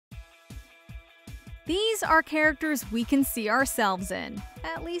These are characters we can see ourselves in,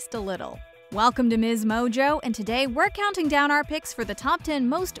 at least a little. Welcome to MsMojo, and today we're counting down our picks for the top 10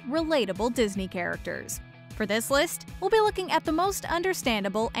 most relatable Disney characters. For this list, we'll be looking at the most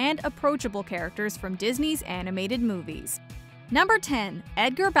understandable and approachable characters from Disney's animated movies. Number 10.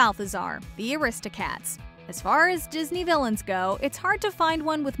 Edgar Balthazar, the Aristocats. As far as Disney villains go, it's hard to find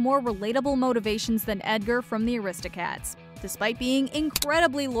one with more relatable motivations than Edgar from the Aristocats. Despite being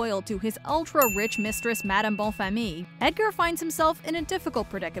incredibly loyal to his ultra-rich mistress Madame Bonfamille, Edgar finds himself in a difficult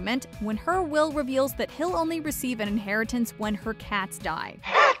predicament when her will reveals that he'll only receive an inheritance when her cats die.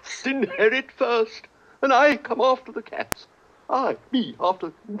 Cats inherit first, and I come after the cats. Me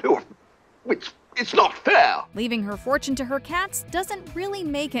after... No, it's not fair! Leaving her fortune to her cats doesn't really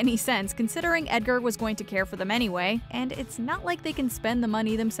make any sense considering Edgar was going to care for them anyway, and it's not like they can spend the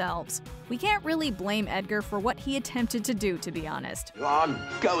money themselves. We can't really blame Edgar for what he attempted to do, to be honest. You are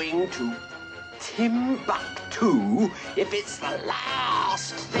going to Timbuktu if it's the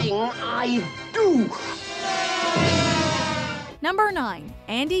last thing I do! Number 9.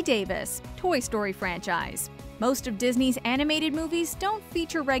 Andy Davis, Toy Story franchise. Most of Disney's animated movies don't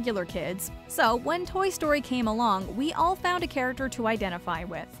feature regular kids, so when Toy Story came along, we all found a character to identify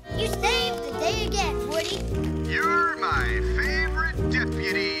with. You saved the day again, Woody! You're my favorite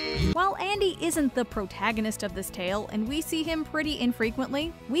deputy! While Andy isn't the protagonist of this tale, and we see him pretty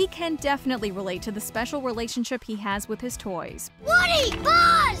infrequently, we can definitely relate to the special relationship he has with his toys. Woody!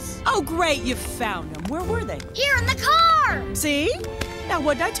 Buzz! Oh great, you found them. Where were they? Here in the car! See? Now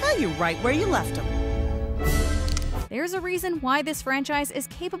what'd I tell you? Right where you left them. There's a reason why this franchise is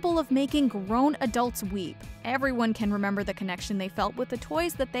capable of making grown adults weep. Everyone can remember the connection they felt with the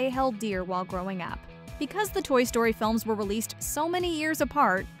toys that they held dear while growing up. Because the Toy Story films were released so many years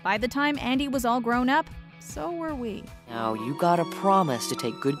apart, by the time Andy was all grown up, so were we. Now you gotta promise to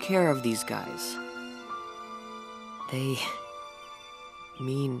take good care of these guys. They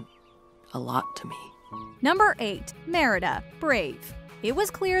mean a lot to me. Number 8. Merida, Brave. It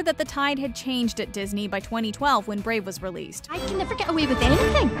was clear that the tide had changed at Disney by 2012 when Brave was released. I can never get away with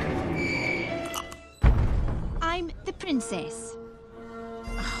anything. I'm the princess.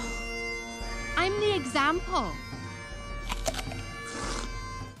 I'm the example.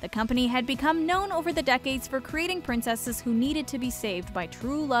 The company had become known over the decades for creating princesses who needed to be saved by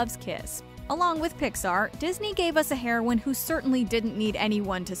true love's kiss. Along with Pixar, Disney gave us a heroine who certainly didn't need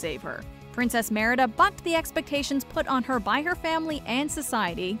anyone to save her. Princess Merida bucked the expectations put on her by her family and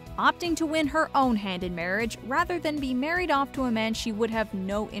society, opting to win her own hand in marriage rather than be married off to a man she would have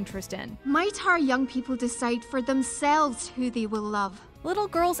no interest in. Might our young people decide for themselves who they will love? Little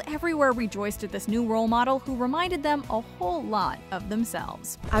girls everywhere rejoiced at this new role model who reminded them a whole lot of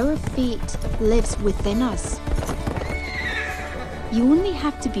themselves. Our fate lives within us. You only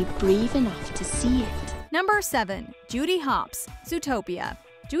have to be brave enough to see it. Number 7. Judy Hopps, Zootopia.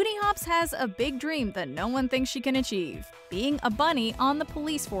 Judy Hopps has a big dream that no one thinks she can achieve, being a bunny on the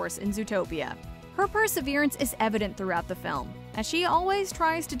police force in Zootopia. Her perseverance is evident throughout the film, as she always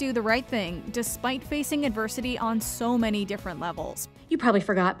tries to do the right thing despite facing adversity on so many different levels. You probably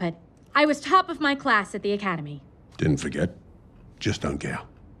forgot, but I was top of my class at the academy. Didn't forget. Just don't care.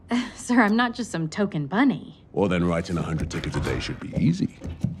 Sir, I'm not just some token bunny. Well, then writing 100 tickets a day should be easy.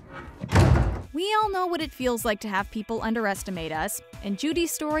 We all know what it feels like to have people underestimate us, and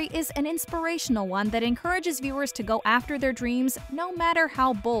Judy's story is an inspirational one that encourages viewers to go after their dreams no matter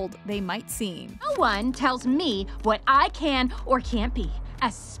how bold they might seem. No one tells me what I can or can't be,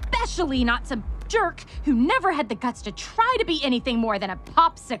 especially not some jerk who never had the guts to try to be anything more than a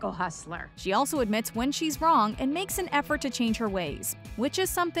popsicle hustler. She also admits when she's wrong and makes an effort to change her ways, which is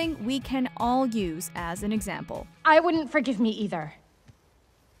something we can all use as an example. I wouldn't forgive me either.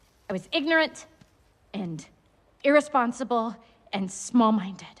 I was ignorant and irresponsible and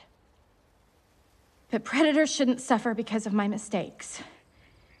small-minded. But predators shouldn't suffer because of my mistakes.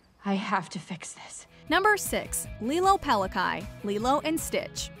 I have to fix this. Number 6. Lilo Pelikai, Lilo and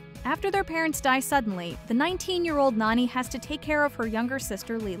Stitch. After their parents die suddenly, the 19-year-old Nani has to take care of her younger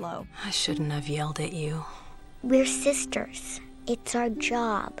sister Lilo. I shouldn't have yelled at you. We're sisters. It's our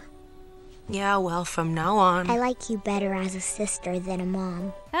job. Yeah, well, from now on... I like you better as a sister than a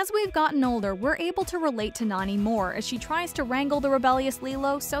mom. As we've gotten older, we're able to relate to Nani more as she tries to wrangle the rebellious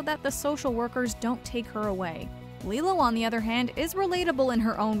Lilo so that the social workers don't take her away. Lilo, on the other hand, is relatable in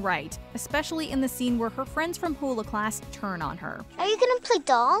her own right, especially in the scene where her friends from hula class turn on her. Are you gonna play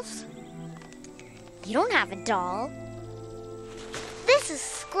dolls? You don't have a doll. This is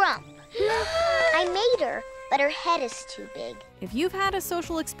Scrump. I made her, but her head is too big. If you've had a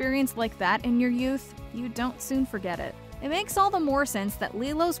social experience like that in your youth, you don't soon forget it. It makes all the more sense that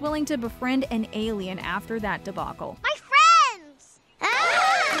Lilo's willing to befriend an alien after that debacle. My friends!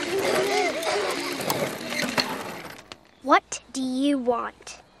 What do you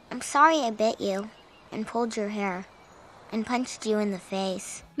want? I'm sorry I bit you and pulled your hair and punched you in the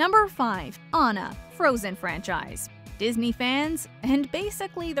face. Number 5. Anna, Frozen franchise. Disney fans, and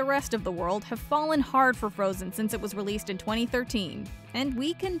basically the rest of the world, have fallen hard for Frozen since it was released in 2013, and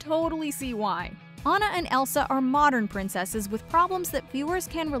we can totally see why. Anna and Elsa are modern princesses with problems that viewers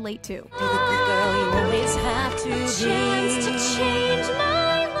can relate to. Girl, you always have to be. Chance to change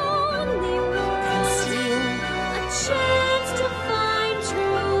my lonely world. A chance to find true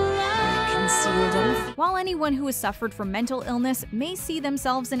love. Concealed. While anyone who has suffered from mental illness may see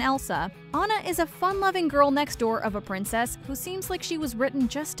themselves in Elsa, Anna is a fun-loving girl next door of a princess who seems like she was written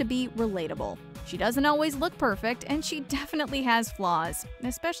just to be relatable. She doesn't always look perfect, and she definitely has flaws,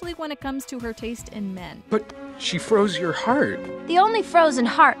 especially when it comes to her taste in men. But she froze your heart. The only frozen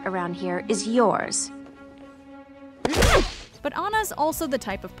heart around here is yours. But Anna's also the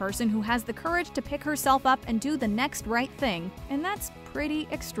type of person who has the courage to pick herself up and do the next right thing, and that's pretty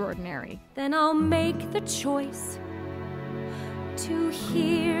extraordinary. Then I'll make the choice to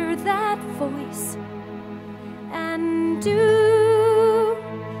hear that voice and do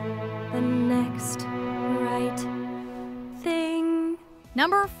the next right thing.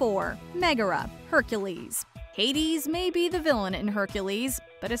 Number 4. Megara, Hercules. Hades may be the villain in Hercules,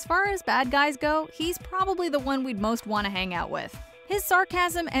 but as far as bad guys go, he's probably the one we'd most want to hang out with. His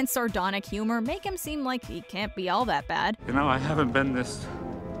sarcasm and sardonic humor make him seem like he can't be all that bad. You know, I haven't been this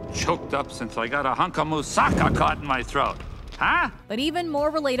choked up since I got a hunk of moussaka caught in my throat. Huh? But even more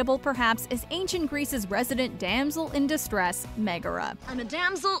relatable, perhaps, is ancient Greece's resident damsel in distress, Megara. I'm a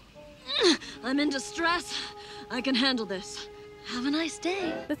damsel. I'm in distress. I can handle this. Have a nice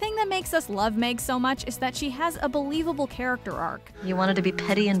day. The thing that makes us love Meg so much is that she has a believable character arc. You wanted to be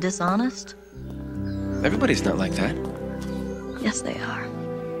petty and dishonest? Everybody's not like that. Yes, they are.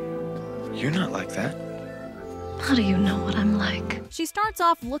 You're not like that. How do you know what I'm like? She starts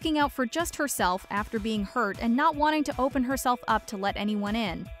off looking out for just herself after being hurt and not wanting to open herself up to let anyone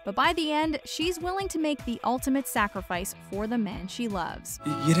in. But by the end, she's willing to make the ultimate sacrifice for the man she loves.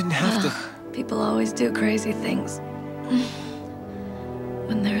 You didn't have to. People always do crazy things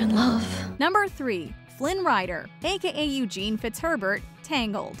when they're in love. Number 3. Flynn Rider, aka Eugene Fitzherbert,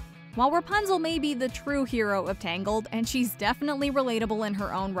 Tangled. While Rapunzel may be the true hero of Tangled, and she's definitely relatable in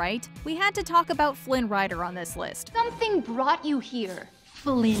her own right, we had to talk about Flynn Rider on this list. Something brought you here,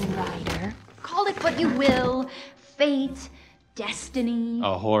 Flynn Rider. Call it what you will, fate, destiny.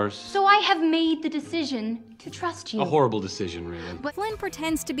 A horse. So I have made the decision to trust you. A horrible decision, really. But Flynn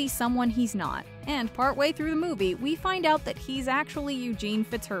pretends to be someone he's not, and partway through the movie, we find out that he's actually Eugene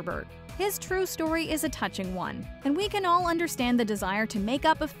Fitzherbert. His true story is a touching one, and we can all understand the desire to make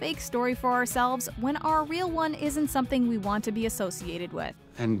up a fake story for ourselves when our real one isn't something we want to be associated with.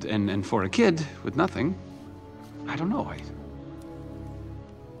 And for a kid with nothing, I don't know.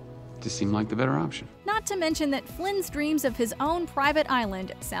 Just seemed like the better option. Not to mention that Flynn's dreams of his own private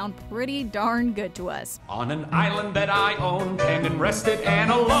island sound pretty darn good to us. On an island that I own, tending rested and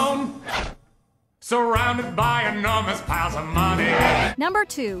alone, surrounded by enormous piles of money. Number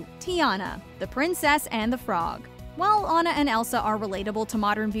 2. Tiana, the Princess and the Frog. While Anna and Elsa are relatable to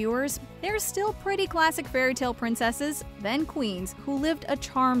modern viewers, they're still pretty classic fairy tale princesses, then queens, who lived a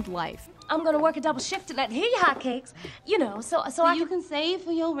charmed life. I'm gonna work a double shift to let hear your hotcakes. You know, so you can save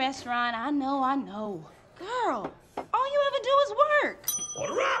for your restaurant. I know. Girl, all you ever do is work.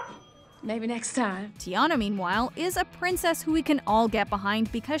 Order up! Maybe next time. Tiana, meanwhile, is a princess who we can all get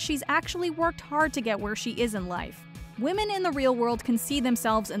behind because she's actually worked hard to get where she is in life. Women in the real world can see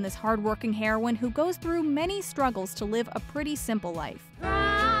themselves in this hardworking heroine who goes through many struggles to live a pretty simple life.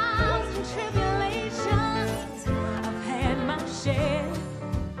 Trials and tribulations, I've had my share.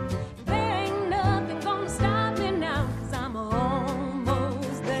 There ain't nothing gonna stop me now, 'cause I'm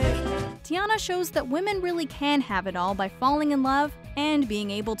almost there. Tiana shows that women really can have it all by falling in love and being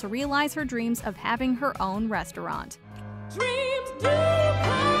able to realize her dreams of having her own restaurant. Dreams do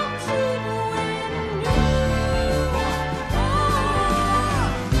come true.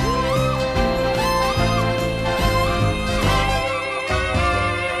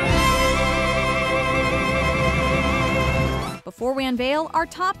 Before we unveil our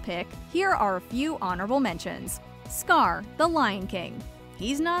top pick, here are a few honorable mentions. Scar, the Lion King.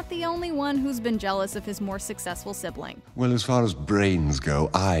 He's not the only one who's been jealous of his more successful sibling. Well, as far as brains go,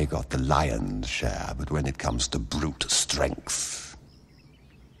 I got the lion's share, but when it comes to brute strength,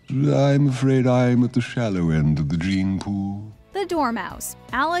 I'm afraid I'm at the shallow end of the gene pool. The Dormouse,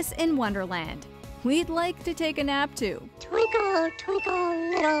 Alice in Wonderland. we'd like to take a nap too. Twinkle, twinkle,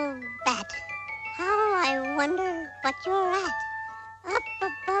 little bat, how I wonder what you're at. Up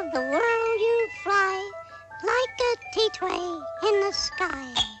above the world you fly, like a teetway in the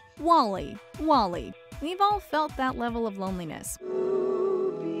sky. Wally, Wally. We've all felt that level of loneliness.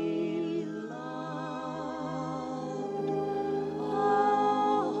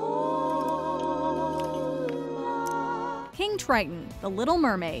 King Triton, the Little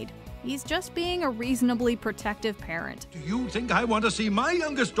Mermaid. He's just being a reasonably protective parent. Do you think I want to see my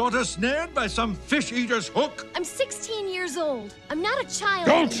youngest daughter snared by some fish-eater's hook? I'm 16 years old. I'm not a child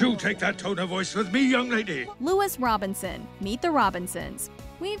Don't anymore. you take that tone of voice with me, young lady. Lewis Robinson, Meet the Robinsons.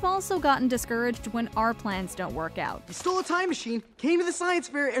 We've also gotten discouraged when our plans don't work out. You stole a time machine, came to the science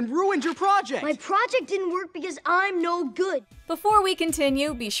fair, and ruined your project. My project didn't work because I'm no good. Before we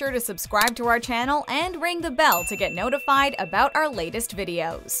continue, be sure to subscribe to our channel and ring the bell to get notified about our latest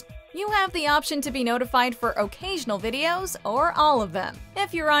videos. You have the option to be notified for occasional videos or all of them.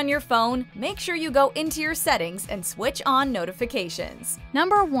 If you're on your phone, make sure you go into your settings and switch on notifications.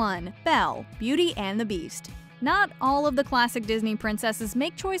 Number 1. Belle, Beauty and the Beast. Not all of the classic Disney princesses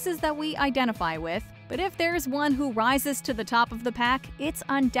make choices that we identify with, but if there's one who rises to the top of the pack, it's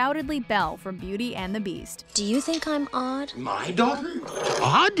undoubtedly Belle from Beauty and the Beast. Do you think I'm odd? My daughter?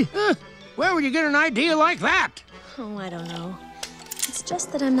 Odd? Where would you get an idea like that? Oh, I don't know. It's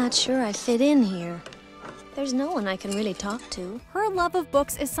just that I'm not sure I fit in here. There's no one I can really talk to. Her love of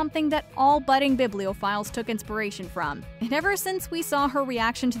books is something that all budding bibliophiles took inspiration from. And ever since we saw her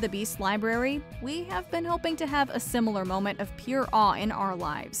reaction to the Beast's library, we have been hoping to have a similar moment of pure awe in our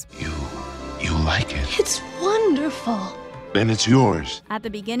lives. You like it? It's wonderful. Then it's yours. At the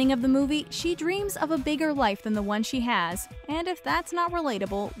beginning of the movie, she dreams of a bigger life than the one she has, and if that's not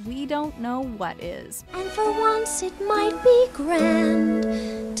relatable, we don't know what is. And for once it might be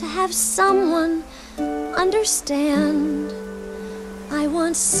grand to have someone understand. I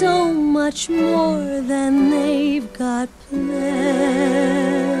want so much more than they've got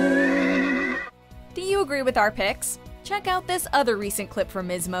planned. Do you agree with our picks? Check out this other recent clip from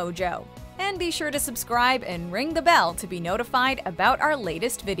MsMojo. And be sure to subscribe and ring the bell to be notified about our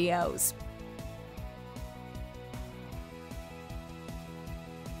latest videos.